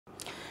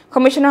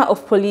Commissioner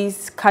of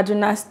Police,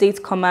 Kaduna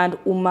State Command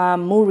Umar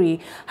Muri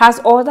has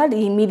ordered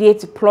the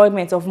immediate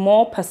deployment of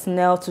more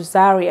personnel to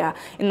Zaria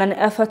in an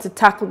effort to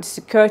tackle the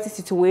security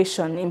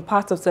situation in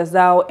parts of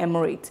Zazzau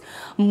Emirate.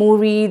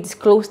 Muri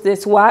disclosed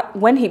this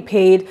when he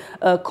paid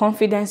a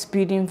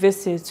confidence-building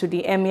visit to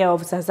the Emir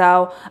of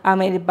Zazzau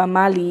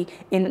Emirate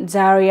in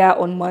Zaria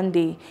on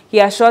Monday. He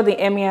assured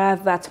the Emir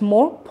that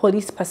more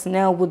police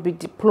personnel would be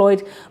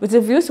deployed with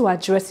a view to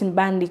addressing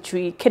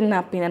banditry,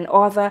 kidnapping and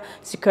other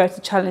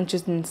security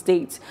challenges in the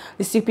state.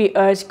 The CP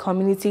urged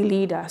community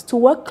leaders to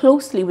work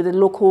closely with the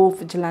local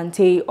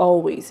vigilante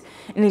always.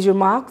 In his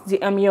remarks,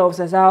 the Emir of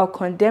Zazzau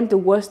condemned the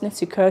worsening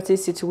security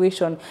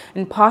situation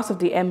in parts of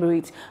the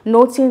Emirate,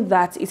 noting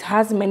that it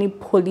has many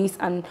police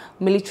and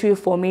military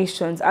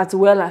formations as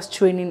well as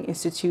training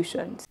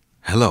institutions.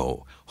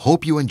 Hello,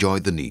 hope you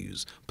enjoyed the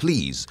news.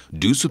 Please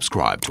do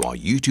subscribe to our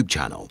YouTube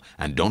channel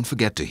and don't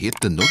forget to hit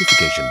the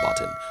notification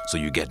button so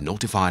you get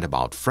notified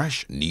about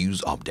fresh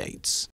news updates.